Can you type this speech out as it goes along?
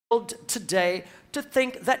today to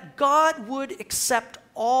think that God would accept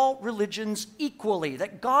all religions equally,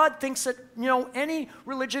 that God thinks that, any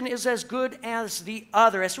religion is as good as the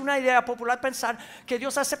other. Es una idea popular pensar que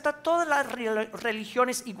Dios acepta todas las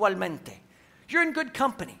religiones igualmente. You're in good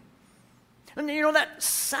company. And that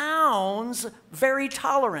sounds very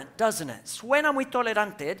tolerant, doesn't it? Suena muy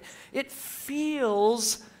tolerante. It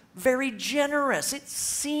feels very generous. It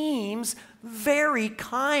seems very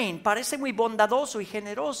kind. Parece muy bondadoso y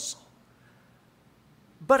generoso.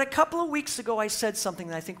 But a couple of weeks ago, I said something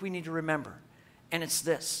that I think we need to remember, and it's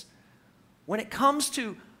this. When it comes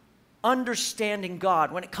to understanding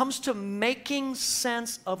God, when it comes to making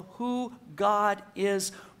sense of who God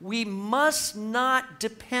is, we must not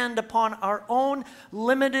depend upon our own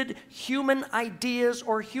limited human ideas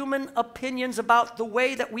or human opinions about the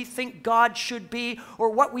way that we think God should be or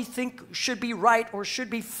what we think should be right or should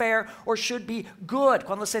be fair or should be good.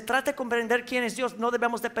 Cuando se trata de comprender quién es Dios, no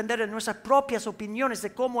debemos depender de nuestras propias opiniones de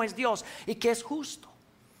cómo es Dios y qué es justo.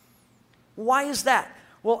 Why is that?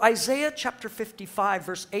 Well, Isaiah chapter 55,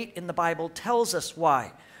 verse 8 in the Bible tells us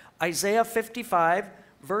why. Isaiah 55,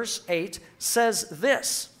 verse 8 says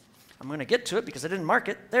this. I'm going to get to it because I didn't mark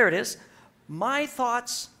it. There it is. My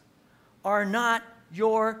thoughts are not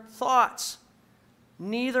your thoughts.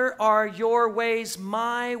 Neither are your ways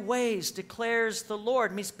my ways, declares the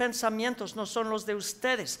Lord. Mis pensamientos no son los de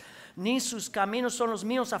ustedes, ni sus caminos son los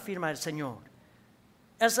míos, afirma el Señor.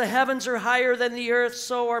 As the heavens are higher than the earth,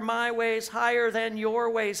 so are my ways higher than your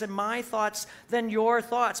ways, and my thoughts than your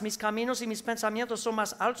thoughts. Mis caminos y mis pensamientos son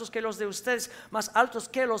más altos que los de ustedes, más altos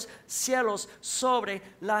que los cielos sobre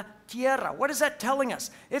la tierra. What is that telling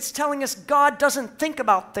us? It's telling us God doesn't think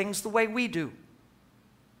about things the way we do.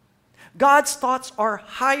 God's thoughts are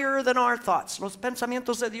higher than our thoughts. Los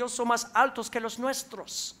pensamientos de Dios son más altos que los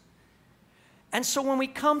nuestros. And so when we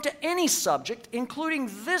come to any subject, including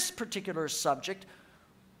this particular subject,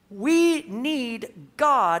 we need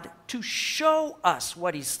God to show us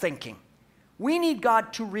what He's thinking. We need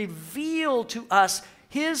God to reveal to us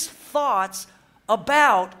His thoughts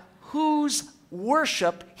about whose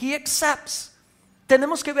worship He accepts.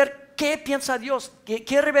 Tenemos que ver qué piensa Dios,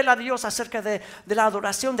 qué revela Dios acerca de la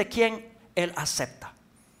adoración de quien Él acepta.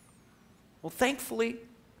 Well, thankfully,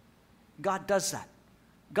 God does that.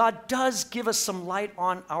 God does give us some light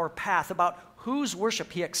on our path about whose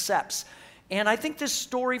worship He accepts. And I think this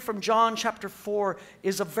story from John chapter 4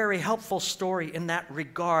 is a very helpful story in that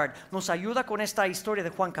regard. Nos ayuda con esta historia de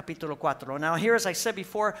Juan capítulo 4. Now here, as I said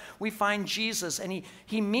before, we find Jesus, and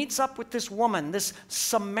he meets up with this woman, this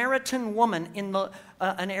Samaritan woman in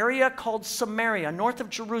an area called Samaria, north of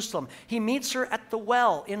Jerusalem. He meets her at the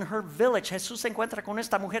well in her village. Jesús se encuentra con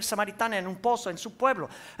esta mujer samaritana en un pozo en su pueblo,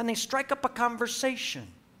 and they strike up a conversation.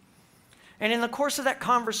 And in the course of that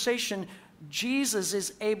conversation, Jesus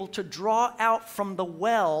is able to draw out from the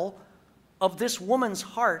well of this woman's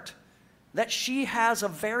heart that she has a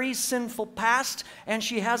very sinful past and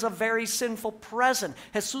she has a very sinful present.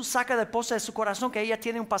 Jesús saca del pozo de su corazón que ella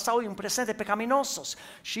tiene un pasado y un presente pecaminosos.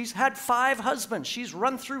 She's had 5 husbands. She's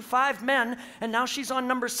run through 5 men, and now she's on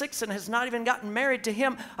number 6 and has not even gotten married to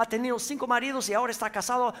him. Ha tenido 5 maridos y ahora está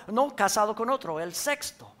no casado con otro, el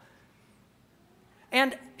sexto.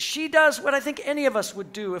 And she does what I think any of us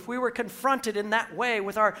would do if we were confronted in that way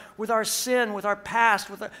with our sin, with our past,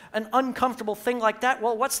 with an uncomfortable thing like that.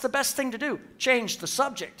 Well, what's the best thing to do? Change the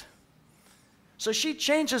subject. So she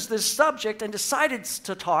changes this subject and decided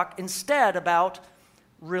to talk instead about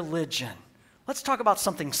religion. Let's talk about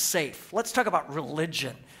something safe. Let's talk about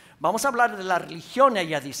religion. Vamos a hablar de la religión,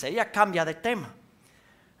 ella dice. Ella cambia de tema.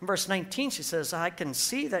 In verse 19, she says, I can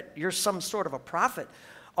see that you're some sort of a prophet.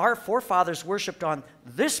 Our forefathers worshipped on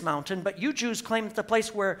this mountain, but you Jews claim that the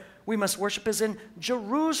place where we must worship is in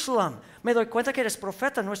Jerusalem. Me doy cuenta que eres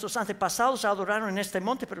profeta. Nuestros antepasados adoraron en este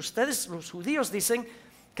monte, pero ustedes, los judíos, dicen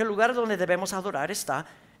que el lugar donde debemos adorar está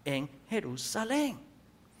en Jerusalén.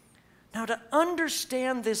 Now, to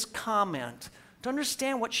understand this comment, to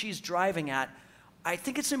understand what she's driving at, I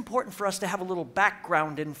think it's important for us to have a little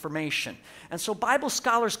background information. And so Bible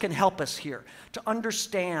scholars can help us here to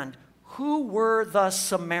understand who were the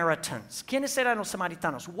Samaritans. ¿Quiénes eran los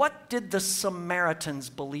samaritanos? What did the Samaritans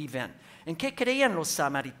believe in? ¿En qué creían los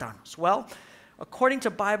samaritanos? Well, according to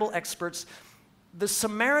Bible experts, the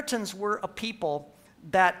Samaritans were a people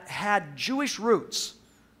that had Jewish roots.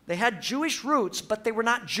 They had Jewish roots, but they were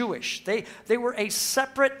not Jewish. They were a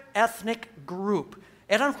separate ethnic group.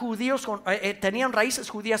 Eran judíos, tenían raíces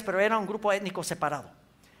judías, pero eran un grupo étnico separado.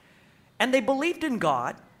 And they believed in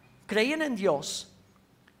God, creían en Dios,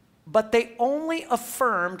 but they only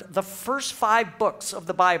affirmed the first 5 books of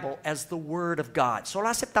the Bible as the Word of God. Solo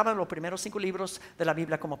aceptaban los primeros 5 libros de la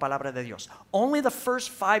Biblia como palabra de Dios. Only the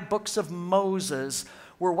first 5 books of Moses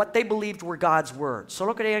were what they believed were God's Word.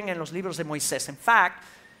 Solo creían en los libros de Moisés. In fact,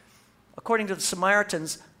 according to the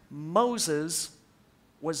Samaritans, Moses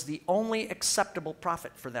was the only acceptable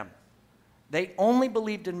prophet for them. They only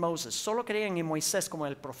believed in Moses. Solo creían en Moisés como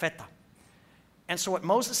el profeta. And so what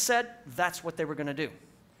Moses said, that's what they were going to do.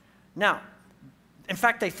 Now, in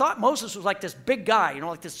fact, they thought Moses was like this big guy,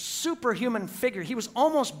 like this superhuman figure. He was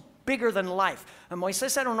almost bigger than life. And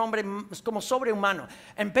Moisés era un hombre como sobrehumano.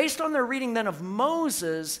 And based on their reading then of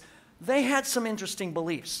Moses, they had some interesting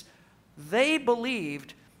beliefs. They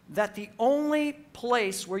believed that the only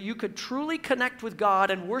place where you could truly connect with God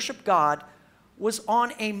and worship God was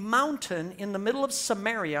on a mountain in the middle of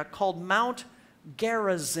Samaria called Mount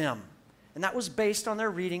Gerizim. And that was based on their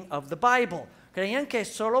reading of the Bible. Creían que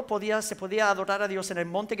solo se podía adorar a Dios en el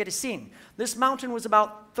Monte Gerizim. This mountain was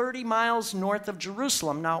about 30 miles north of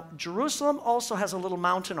Jerusalem. Now, Jerusalem also has a little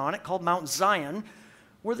mountain on it called Mount Zion,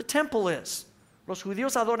 where the temple is. Los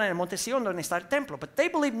judíos adoran en el Monte Sion donde está el templo. But they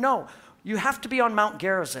believed, no, you have to be on Mount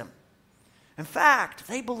Gerizim. In fact,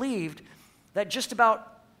 they believed that just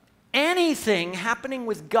about anything happening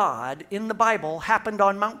with God in the Bible happened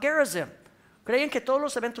on Mount Gerizim. Creían que todos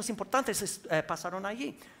los eventos importantes pasaron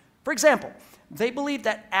allí. For example, they believed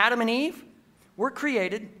that Adam and Eve were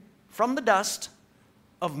created from the dust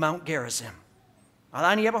of Mount Gerizim.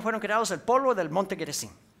 Adán y Eva fueron creados del polvo del Monte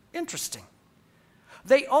Gerizim. Interesting.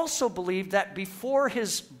 They also believed that before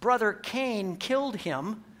his brother Cain killed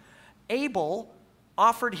him, Abel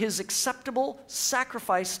offered his acceptable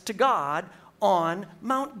sacrifice to God on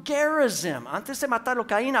Mount Gerizim. Antes de matarlo,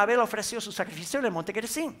 Caín, Abel ofreció su sacrificio en el Monte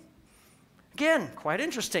Gerizim. Again, quite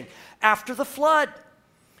interesting. After the flood,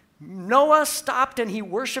 Noah stopped and he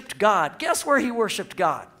worshiped God. Guess where he worshiped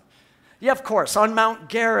God? Yeah, of course, on Mount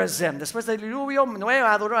Gerizim. Después del diluvio, Noé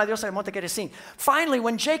adoró a Dios en el Monte Gerizim. Finally,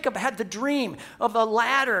 when Jacob had the dream of the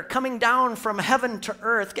ladder coming down from heaven to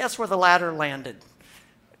earth, guess where the ladder landed?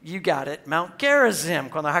 You got it, Mount Gerizim.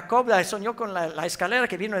 Cuando Jacob soñó con la escalera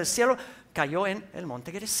que vino del cielo, cayó en el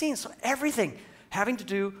Monte Gerizim. So everything having to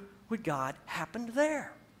do with God happened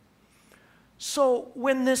there. So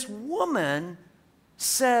when this woman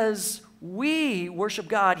says, we worship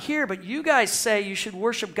God here, but you guys say you should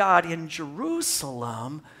worship God in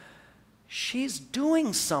Jerusalem, she's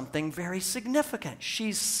doing something very significant.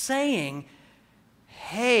 She's saying,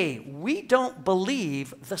 hey, we don't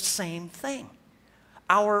believe the same thing.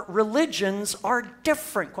 Our religions are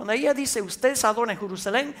different. Cuando ella dice, ustedes adoran en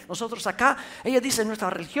Jerusalén, nosotros acá, ella dice,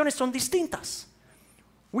 nuestras religiones son distintas.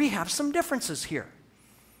 We have some differences here.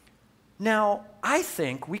 Now, I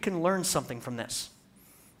think we can learn something from this.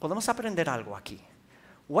 Podemos aprender algo aquí.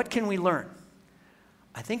 What can we learn?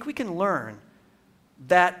 I think we can learn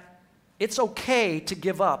that it's okay to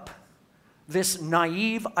give up this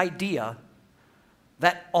naive idea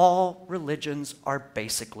that all religions are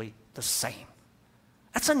basically the same.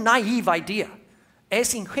 That's a naive idea.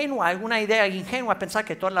 Es ingenua, es una idea ingenua pensar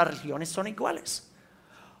que todas las religiones son iguales.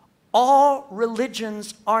 All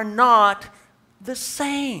religions are not the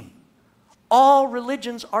same. All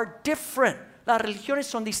religions are different. Las religiones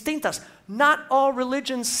son distintas. Not all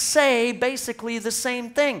religions say basically the same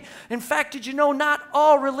thing. In fact, did you know not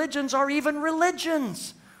all religions are even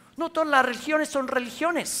religions? No todas las religiones son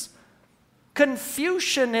religiones.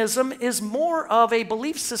 Confucianism is more of a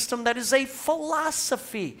belief system that is a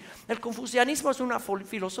philosophy. El confucianismo es una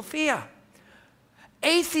filosofía.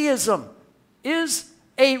 Atheism is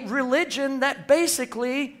a religion that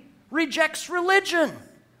basically rejects religion.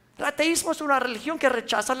 El ateísmo es una religión que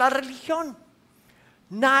rechaza la religión.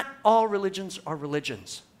 Not all religions are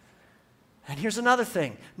religions. And here's another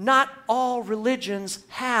thing. Not all religions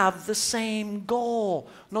have the same goal.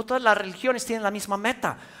 No todas las religiones tienen la misma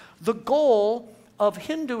meta. The goal of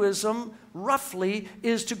Hinduism, roughly,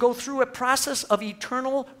 is to go through a process of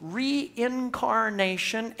eternal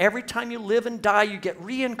reincarnation. Every time you live and die, you get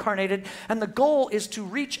reincarnated. And the goal is to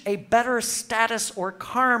reach a better status or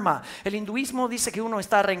karma. El hinduismo dice que uno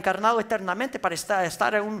está reencarnado eternamente para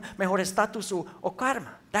estar en un mejor estatus o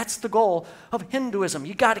karma. That's the goal of Hinduism.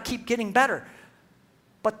 You got to keep getting better.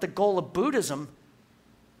 But the goal of Buddhism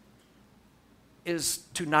is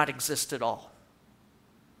to not exist at all.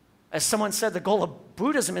 As someone said, the goal of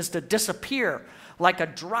Buddhism is to disappear like a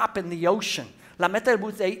drop in the ocean. La meta del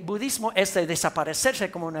budismo es de desaparecerse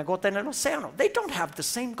como una gota en el océano. They don't have the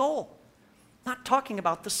same goal. Not talking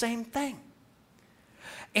about the same thing.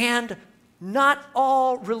 And not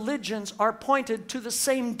all religions are pointed to the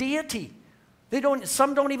same deity.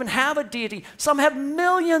 Some don't even have a deity. Some have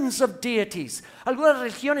millions of deities. Algunas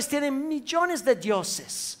religiones tienen millones de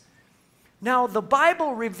dioses. Now, the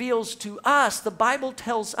Bible reveals to us, the Bible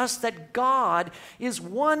tells us that God is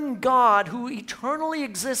one God who eternally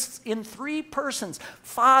exists in three persons,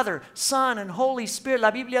 Father, Son, and Holy Spirit. La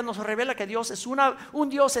Biblia nos revela que Dios es un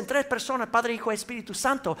Dios en tres personas, Padre, Hijo, y Espíritu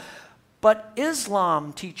Santo. But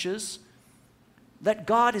Islam teaches that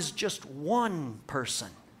God is just one person.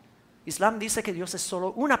 Islam dice que Dios es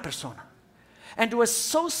solo una persona. And to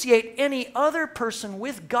associate any other person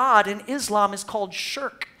with God in Islam is called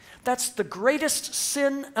shirk. That's the greatest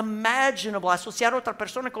sin imaginable. Asociar a otra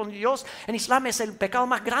persona con Dios en Islam es el pecado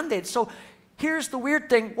más grande. So here's the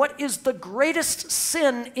weird thing. What is the greatest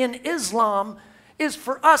sin in Islam is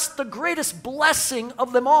for us the greatest blessing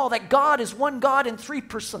of them all, that God is one God in three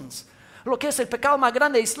persons. Lo que es el pecado más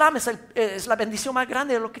grande de Islam es la bendición más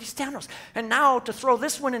grande de los cristianos. And now to throw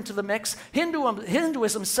this one into the mix,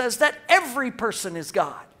 Hinduism says that every person is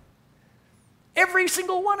God. Every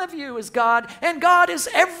single one of you is God, and God is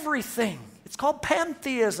everything. It's called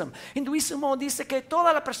pantheism. Hinduismo dice que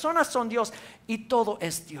todas las personas son Dios y todo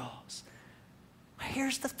es Dios.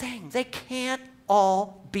 Here's the thing. They can't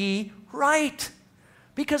all be right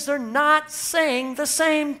because they're not saying the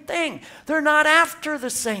same thing. They're not after the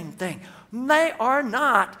same thing. They are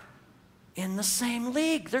not in the same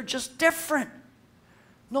league. They're just different.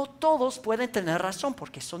 No todos pueden tener razón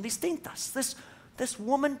porque son distintas. This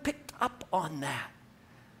woman picked up on that.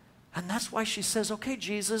 And that's why she says, okay,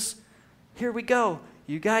 Jesus, here we go.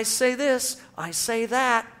 You guys say this, I say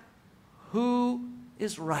that. Who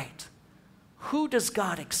is right? Who does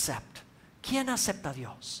God accept? ¿Quién acepta a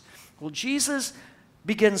Dios? Well, Jesus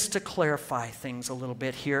begins to clarify things a little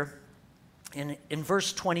bit here. In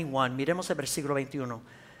verse 21, miremos el versículo 21.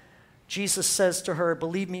 Jesus says to her,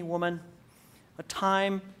 believe me, woman, a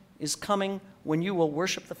time is coming when you will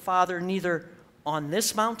worship the Father neither on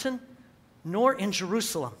this mountain nor in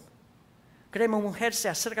Jerusalem. Créeme, mujer, se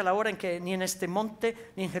acerca la hora en que ni en este monte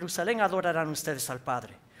ni en Jerusalén adorarán ustedes al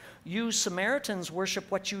Padre. You Samaritans worship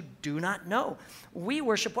what you do not know. We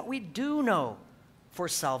worship what we do know. For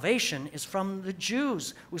salvation is from the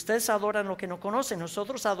Jews. Ustedes adoran lo que no conocen.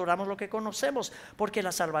 Nosotros adoramos lo que conocemos, porque la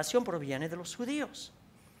salvación proviene de los judíos.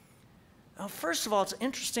 Now, first of all, it's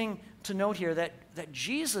interesting to note here that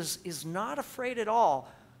Jesus is not afraid at all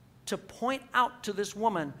to point out to this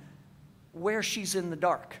woman where she's in the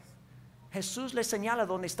dark. Jesús le señala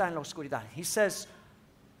donde está en la oscuridad. He says,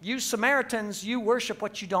 you Samaritans, you worship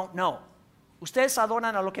what you don't know. Ustedes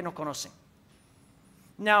adoran a lo que no conocen.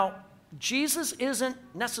 Now, Jesus isn't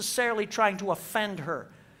necessarily trying to offend her.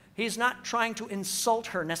 He's not trying to insult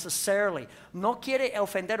her necessarily. No quiere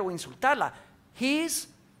ofender o insultarla. He's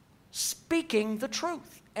speaking the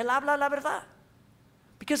truth. Él habla la verdad.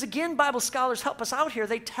 Because again, Bible scholars help us out here.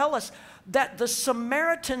 They tell us that the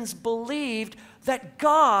Samaritans believed that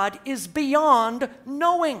God is beyond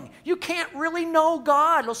knowing. You can't really know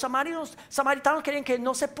God. Los samaritanos creen que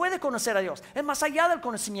no se puede conocer a Dios. Es más allá del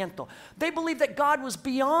conocimiento. They believed that God was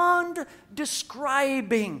beyond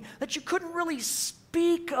describing, that you couldn't really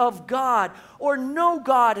speak of God or know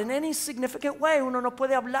God in any significant way. Uno no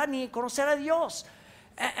puede hablar ni conocer a Dios.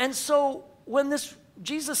 And so when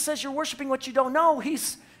Jesus says you're worshiping what you don't know,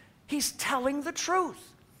 he's telling the truth.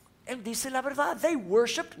 Él dice la verdad. They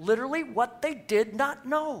worshiped literally what they did not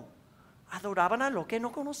know. Adoraban a lo que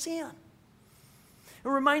no conocían. It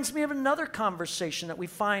reminds me of another conversation that we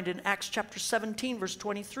find in Acts chapter 17, verse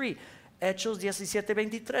 23. Hechos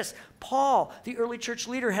 17:23. Paul, the early church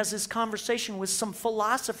leader, has this conversation with some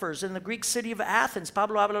philosophers in the Greek city of Athens.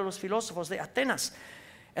 Pablo habla de los filósofos de Atenas.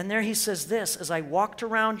 And there he says this, as I walked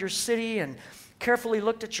around your city and carefully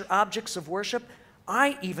looked at your objects of worship,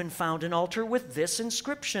 I even found an altar with this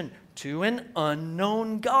inscription, to an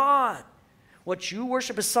unknown God. What you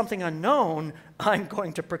worship is something unknown, I'm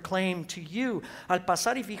going to proclaim to you. Al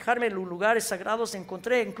pasar y fijarme en los lugares sagrados,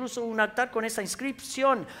 encontré incluso un altar con esa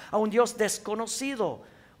inscripción a un Dios desconocido.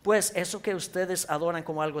 Pues eso que ustedes adoran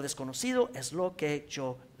como algo desconocido es lo que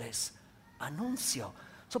yo les anuncio.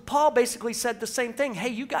 So Paul basically said the same thing. Hey,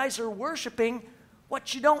 you guys are worshiping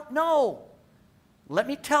what you don't know. Let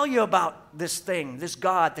me tell you about this thing, this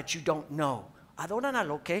God that you don't know. Adoran a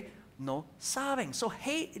lo que no saben. So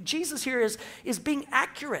hey, Jesus here is being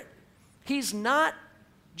accurate. He's not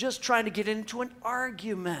just trying to get into an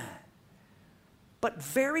argument. But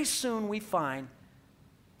very soon we find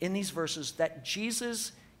in these verses that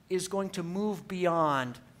Jesus is going to move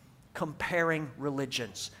beyond comparing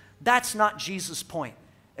religions. That's not Jesus' point.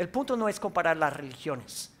 El punto no es comparar las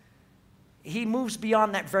religiones. He moves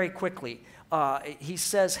beyond that very quickly. He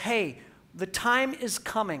says, hey, the time is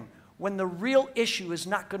coming when the real issue is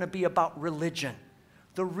not going to be about religion.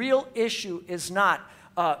 The real issue is not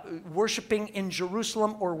worshiping in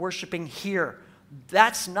Jerusalem or worshiping here.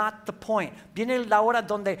 That's not the point. Viene la hora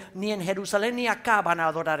donde ni en Jerusalén ni acá van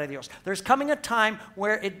a adorar a Dios. There's coming a time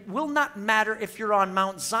where it will not matter if you're on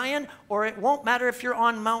Mount Zion or it won't matter if you're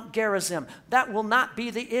on Mount Gerizim. That will not be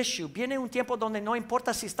the issue. Viene un tiempo donde no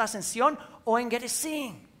importa si estás en Sion o en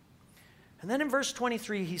Gerizim. And then in verse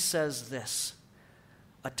 23 he says this.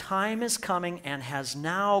 A time is coming and has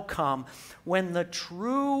now come when the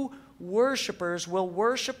true worshipers will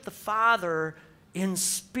worship the Father in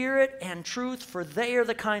spirit and truth, for they are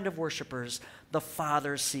the kind of worshipers the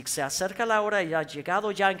Father seeks. Se acerca la hora y ha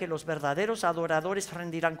llegado ya en que los verdaderos adoradores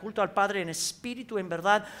rendirán culto al Padre en espíritu y en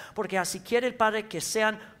verdad, porque así quiere el Padre que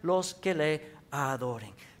sean los que le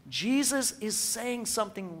adoren. Jesus is saying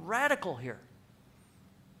something radical here.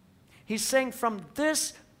 He's saying from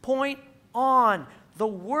this point on, the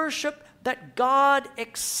worship that God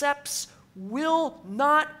accepts will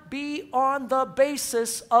not be on the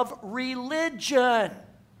basis of religion,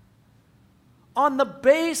 on the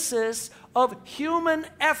basis of human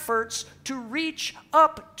efforts to reach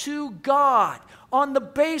up to God, on the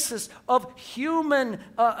basis of human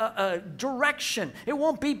direction. It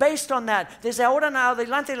won't be based on that. Desde ahora en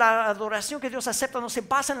adelante, la adoración que Dios acepta no se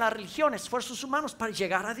basa en la religión, esfuerzos humanos para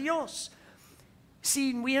llegar a Dios.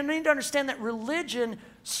 See, we need to understand that religion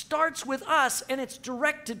starts with us and it's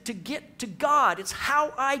directed to get to God. It's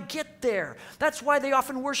how I get there. That's why they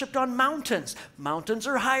often worshiped on mountains. Mountains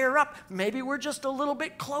are higher up. Maybe we're just a little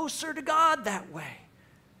bit closer to God that way.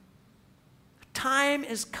 Time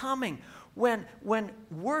is coming when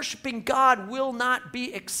worshiping God will not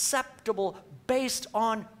be acceptable based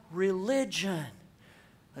on religion.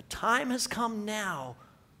 The time has come now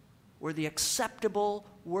where the acceptable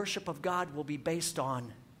worship of God will be based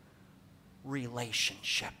on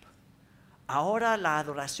relationship. Ahora la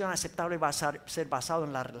adoración aceptable va a ser basado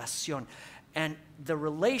en la relación. And the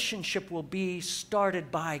relationship will be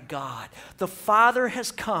started by God. The Father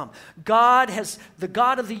has come. The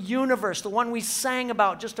God of the universe, the one we sang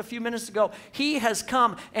about just a few minutes ago, He has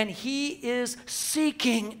come and He is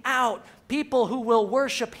seeking out people who will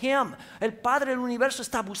worship Him. El Padre del Universo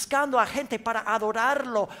está buscando a gente para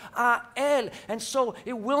adorarlo a Él. And so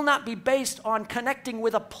it will not be based on connecting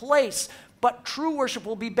with a place, but true worship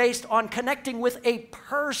will be based on connecting with a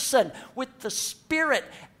person, with the Spirit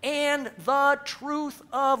and the truth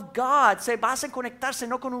of God. Se basa en conectarse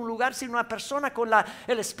no con un lugar, sino una persona, con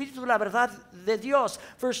el Espíritu, la verdad de Dios.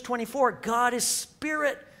 Verse 24, God is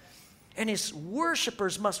Spirit, and His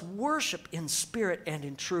worshipers must worship in spirit and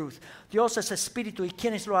in truth. Dios es Espíritu, y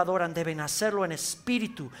quienes lo adoran deben hacerlo en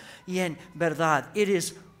espíritu y en verdad. It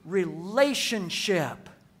is relationship.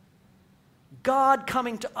 God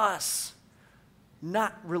coming to us,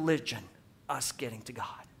 not religion, us getting to God.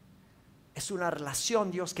 Es una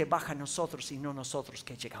relación, Dios que baja a nosotros y no nosotros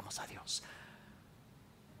que llegamos a Dios.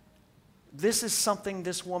 This is something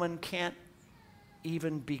this woman can't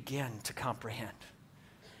even begin to comprehend.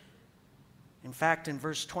 In fact, in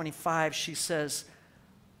verse 25, she says,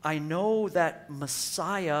 I know that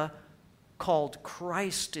Messiah called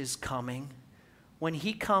Christ is coming. When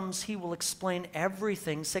He comes, He will explain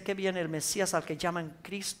everything. Sé que viene el Mesías al que llaman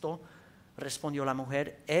Cristo, respondió la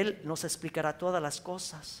mujer. Él nos explicará todas las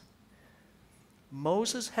cosas.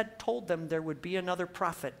 Moses had told them there would be another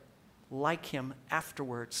prophet like him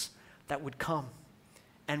afterwards that would come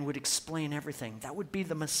and would explain everything. That would be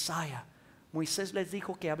the Messiah. Moisés les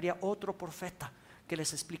dijo que habría otro profeta que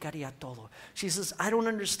les explicaría todo. She says, I don't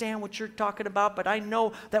understand what you're talking about, but I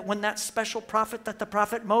know that when that special prophet that the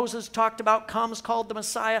prophet Moses talked about comes, called the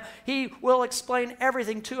Messiah, he will explain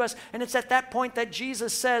everything to us. And it's at that point that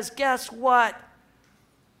Jesus says, guess what?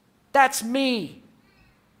 That's me.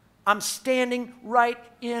 I'm standing right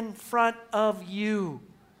in front of you.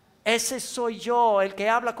 Ese soy yo, el que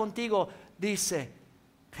habla contigo, dice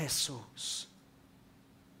Jesús.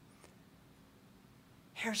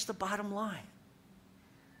 Here's the bottom line.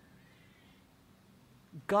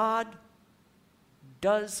 God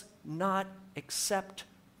does not accept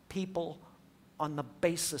people on the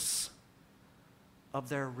basis of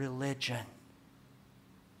their religion,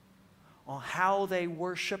 on how they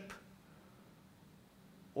worship,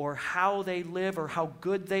 or how they live, or how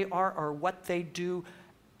good they are, or what they do.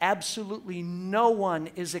 Absolutely no one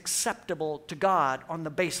is acceptable to God on the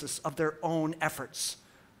basis of their own efforts.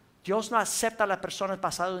 Dios no acepta a las personas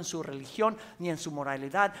basado en su religión, ni en su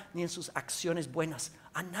moralidad, ni en sus acciones buenas.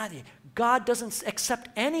 A nadie. God doesn't accept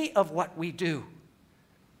any of what we do.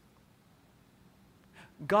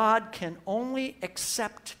 God can only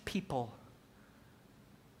accept people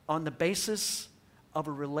on the basis of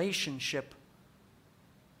a relationship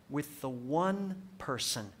with the one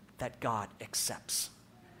person that God accepts.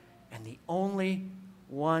 And the only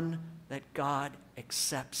one that God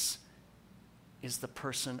accepts is the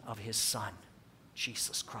person of His Son,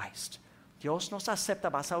 Jesus Christ. Dios nos acepta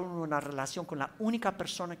basado en una relación con la única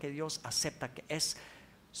persona que Dios acepta, que es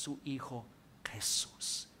su Hijo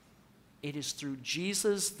Jesús. It is through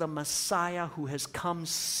Jesus, the Messiah, who has come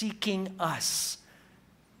seeking us,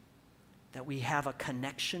 that we have a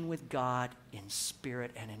connection with God in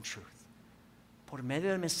spirit and in truth. Por medio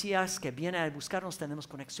del Mesías que viene a buscarnos, tenemos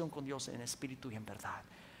conexión con Dios en espíritu y en verdad.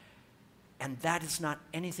 And that is not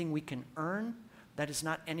anything we can earn. That is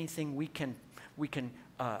not anything we can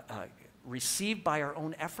receive by our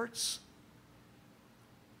own efforts.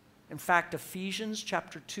 In fact, Ephesians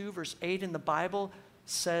chapter 2, verse 8 in the Bible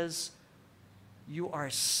says, you are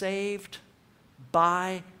saved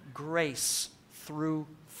by grace through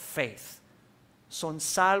faith. Son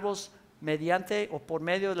salvos mediante o por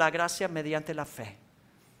medio de la gracia mediante la fe.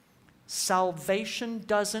 Salvation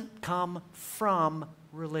doesn't come from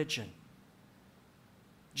religion.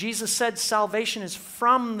 Jesus said salvation is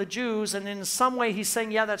from the Jews, and in some way he's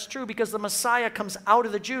saying, yeah, that's true, because the Messiah comes out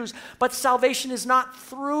of the Jews, but salvation is not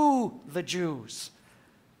through the Jews.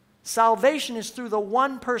 Salvation is through the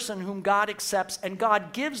one person whom God accepts, and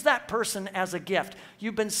God gives that person as a gift.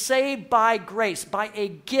 You've been saved by grace, by a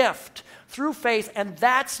gift, through faith, and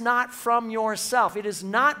that's not from yourself. It is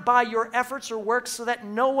not by your efforts or works, so that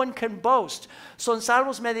no one can boast. Son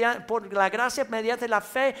salvos por la gracia mediante la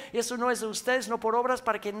fe, y eso no es de ustedes, no por obras,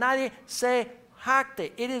 para que nadie se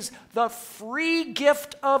jacte. It is the free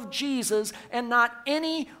gift of Jesus and not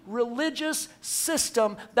any religious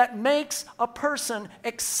system that makes a person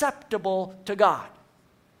acceptable to God.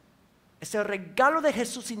 Es el regalo de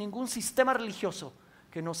Jesús sin ningún sistema religioso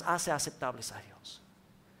que nos hace aceptables a Dios.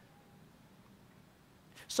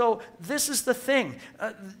 So this is the thing.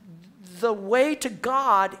 The way to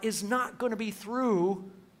God is not going to be through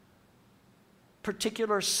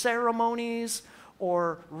particular ceremonies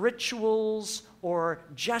or rituals or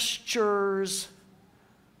gestures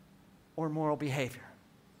or moral behavior.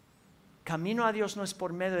 Camino a Dios no es por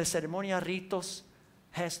medio de ceremonias, ritos,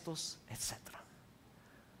 gestos, etc.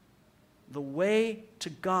 The way to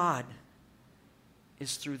God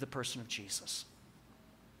is through the person of Jesus.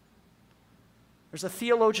 There's a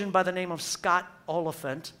theologian by the name of Scott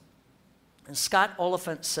Oliphant, and Scott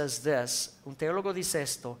Oliphant says this, un teólogo dice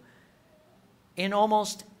esto, in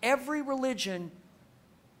almost every religion,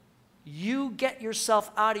 you get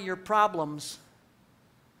yourself out of your problems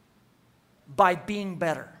by being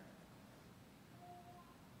better,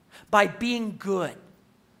 by being good,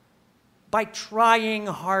 by trying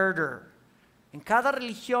harder. En cada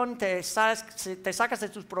religión te sacas de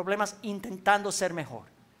tus problemas intentando ser mejor.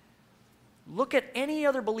 Look at any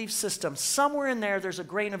other belief system. Somewhere in there, there's a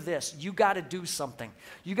grain of this. You got to do something.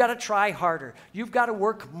 You got to try harder. You've got to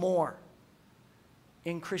work more.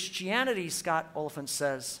 In Christianity, Scott Oliphant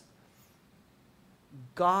says,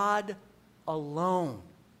 God alone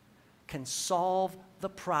can solve the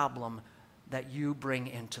problem that you bring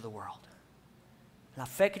into the world. La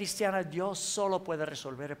fe cristiana, Dios solo puede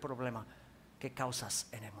resolver el problema que causas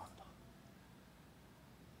en el mundo.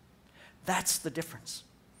 That's the difference.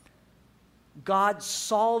 God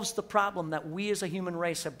solves the problem that we as a human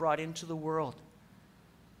race have brought into the world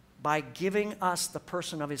by giving us the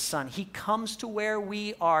person of His Son. He comes to where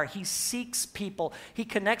we are. He seeks people. He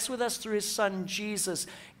connects with us through His Son, Jesus,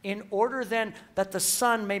 in order then that the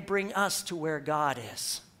Son may bring us to where God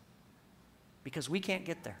is. Because we can't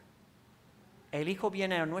get there. El Hijo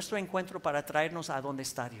viene a nuestro encuentro para traernos a donde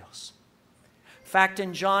está Dios. In fact,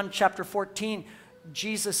 in John chapter 14,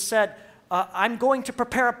 Jesus said, I'm going to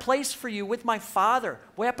prepare a place for you with my Father.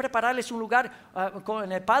 Voy a prepararles un lugar con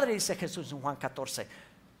el Padre, dice Jesús en Juan 14.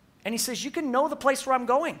 And He says, you can know the place where I'm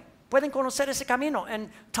going. Pueden conocer ese camino. And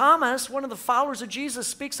Thomas, one of the followers of Jesus,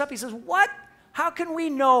 speaks up. He says, what? How can we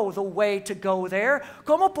know the way to go there?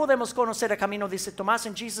 ¿Cómo podemos conocer el camino? Dice Tomás.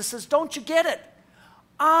 And Jesus says, don't you get it?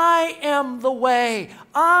 I am the way.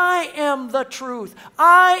 I am the truth.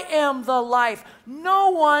 I am the life.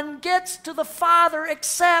 No one gets to the Father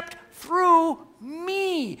except through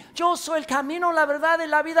me. Yo soy el camino, la verdad y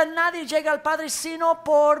la vida. Nadie llega al Padre sino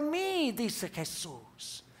por mí, dice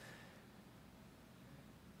Jesús.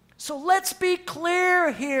 So let's be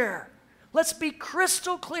clear here. Let's be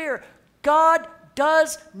crystal clear. God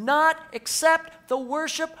does not accept the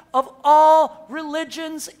worship of all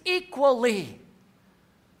religions equally.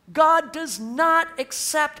 God does not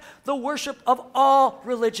accept the worship of all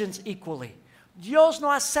religions equally. Dios no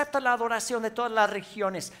acepta la adoración de todas las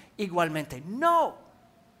religiones igualmente. No.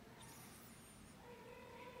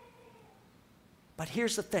 But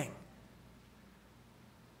here's the thing.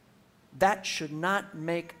 That should not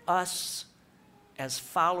make us, as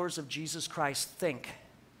followers of Jesus Christ, think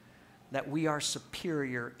that we are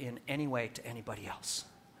superior in any way to anybody else.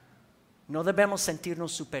 No debemos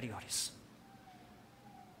sentirnos superiores.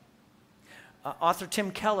 Author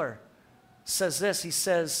Tim Keller says this. He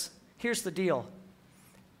says, here's the deal.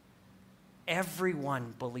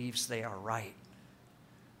 Everyone believes they are right.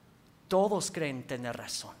 Todos creen tener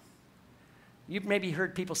razón. You've maybe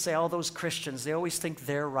heard people say, all those Christians, they always think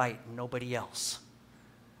they're right and nobody else.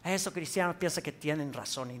 Esos cristianos piensan que tienen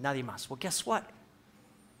razón y nadie más. Well, guess what?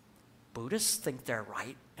 Buddhists think they're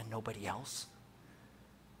right and nobody else.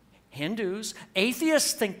 Hindus,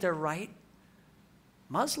 atheists think they're right.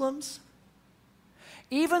 Muslims.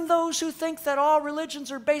 Even those who think that all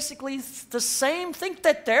religions are basically the same think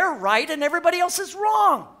that they're right and everybody else is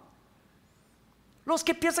wrong. Los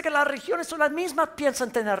que piensan que las religiones son las mismas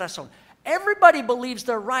piensan tener razón. Everybody believes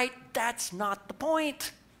they're right. That's not the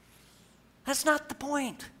point. That's not the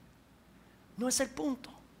point. No es el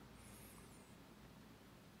punto.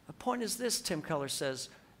 The point is this, Tim Keller says,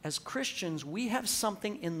 as Christians, we have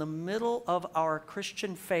something in the middle of our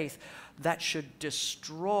Christian faith that should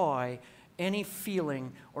destroy any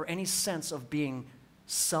feeling or any sense of being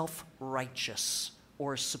self-righteous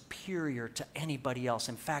or superior to anybody else.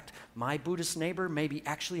 In fact, my Buddhist neighbor may be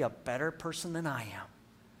actually a better person than I am.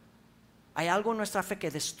 Hay algo en nuestra fe que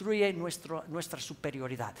destruye nuestra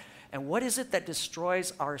superioridad. And what is it that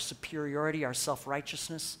destroys our superiority, our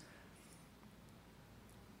self-righteousness?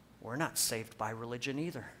 We're not saved by religion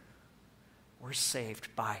either. We're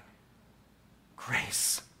saved by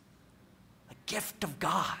grace, the gift of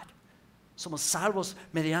God. Somos salvos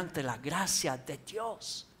mediante la gracia de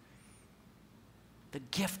Dios, the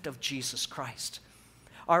gift of Jesus Christ.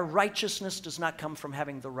 Our righteousness does not come from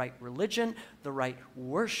having the right religion, the right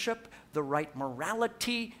worship, the right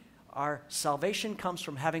morality. Our salvation comes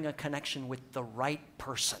from having a connection with the right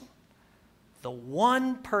person, the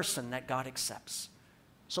one person that God accepts.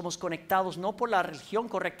 Somos conectados no por la religión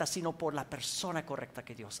correcta, sino por la persona correcta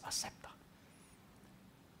que Dios acepta.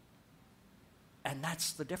 And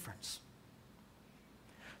that's the difference.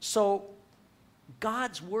 So,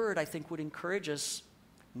 God's word, I think, would encourage us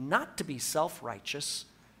not to be self-righteous,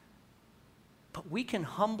 but we can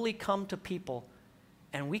humbly come to people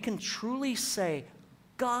and we can truly say,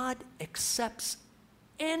 God accepts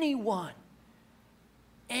anyone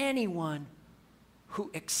who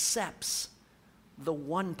accepts the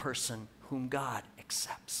one person whom God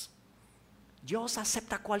accepts. Dios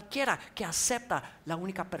acepta a cualquiera que acepta la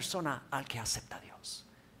única persona al que acepta Dios.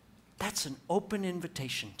 That's an open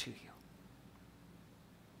invitation to you.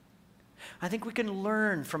 I think we can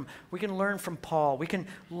learn from Paul. We can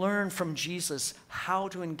learn from Jesus how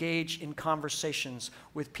to engage in conversations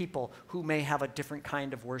with people who may have a different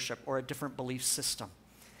kind of worship or a different belief system.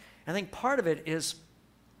 I think part of it is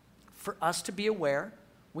for us to be aware.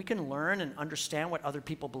 We can learn and understand what other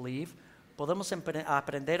people believe. Podemos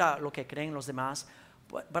aprender a lo que creen los demás.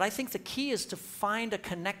 But I think the key is to find a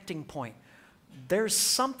connecting point. There's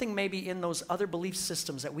something maybe in those other belief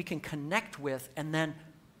systems that we can connect with and then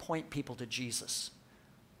point people to Jesus.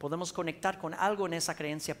 Podemos conectar con algo en esa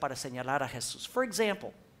creencia para señalar a Jesús. For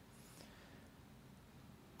example,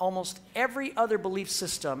 almost every other belief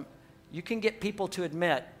system, you can get people to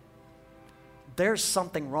admit there's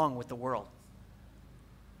something wrong with the world.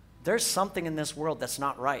 There's something in this world that's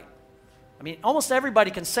not right. I mean, almost everybody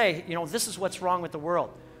can say, this is what's wrong with the world.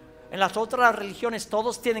 En las otras religiones,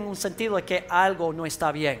 todos tienen un sentido de que algo no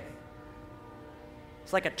está bien.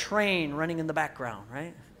 It's like a train running in the background,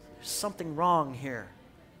 right? There's something wrong here.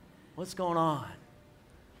 What's going on?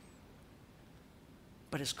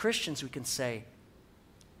 But as Christians, we can say,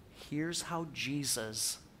 here's how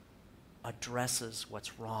Jesus addresses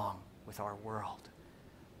what's wrong with our world.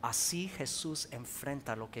 Así Jesús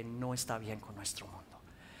enfrenta lo que no está bien con nuestro mundo.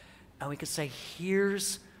 And we could say,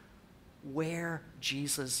 here's where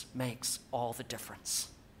Jesus makes all the difference.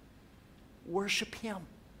 Worship Him.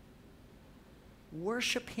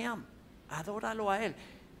 Worship Him. Adóralo a Él.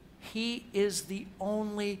 He is the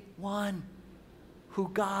only one who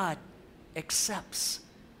God accepts.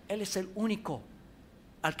 Él es el único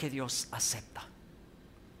al que Dios acepta.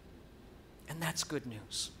 And that's good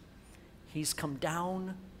news. He's come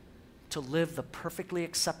down to live the perfectly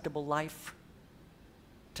acceptable life,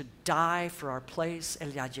 to die for our place.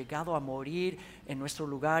 Él ha llegado a morir en nuestro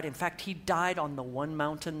lugar. In fact, He died on the one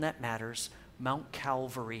mountain that matters, Mount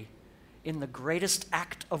Calvary, in the greatest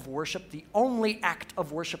act of worship, the only act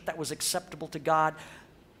of worship that was acceptable to God.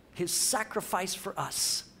 His sacrifice for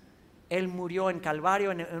us Él murió en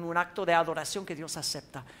Calvario en un acto de adoración que Dios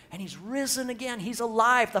acepta. And He's risen again. He's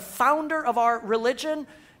alive. The founder of our religion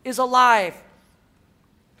is alive.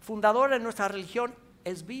 Fundador de nuestra religión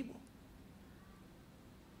es vivo.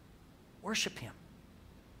 Worship Him.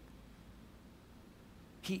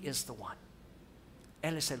 He is the one.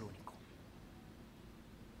 Él es el único.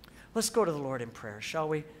 Let's go to the Lord in prayer, shall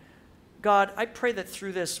we? God, I pray that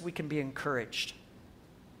through this we can be encouraged.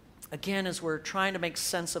 Again, as we're trying to make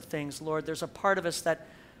sense of things, Lord, there's a part of us that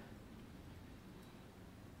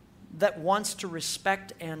wants to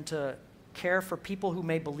respect and to care for people who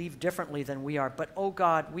may believe differently than we are. But, oh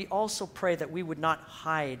God, we also pray that we would not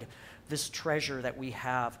hide this treasure that we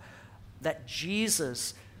have, that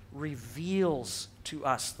Jesus reveals to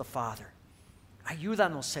us the Father.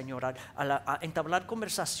 Ayúdanos, Señor, a entablar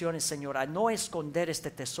conversaciones, Señor, a no esconder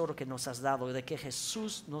este tesoro que nos has dado, de que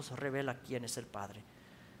Jesús nos revela quién es el Padre.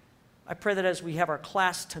 I pray that as we have our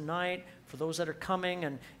class tonight, for those that are coming,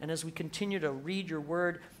 and as we continue to read your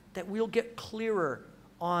word, that we'll get clearer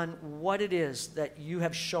on what it is that you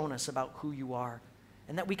have shown us about who you are,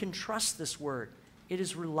 and that we can trust this word. It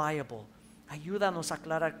is reliable. Ayúdanos a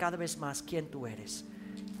aclarar cada vez más quién tú eres.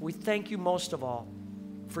 We thank you most of all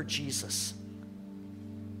for Jesus.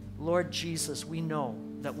 Lord Jesus, we know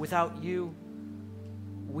that without you,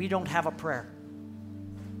 we don't have a prayer.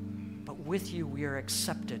 But with you, we are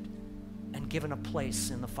accepted and given a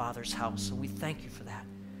place in the Father's house. And we thank you for that.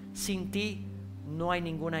 Sin ti, no hay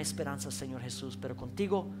ninguna esperanza, Señor Jesús, pero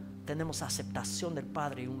contigo tenemos aceptación del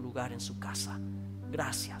Padre y un lugar en su casa.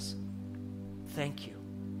 Gracias. Thank you.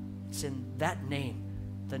 It's in that name,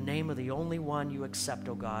 the name of the only one you accept,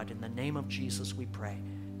 O God. In the name of Jesus we pray.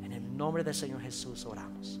 En el nombre del Señor Jesús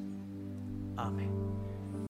oramos. Amén.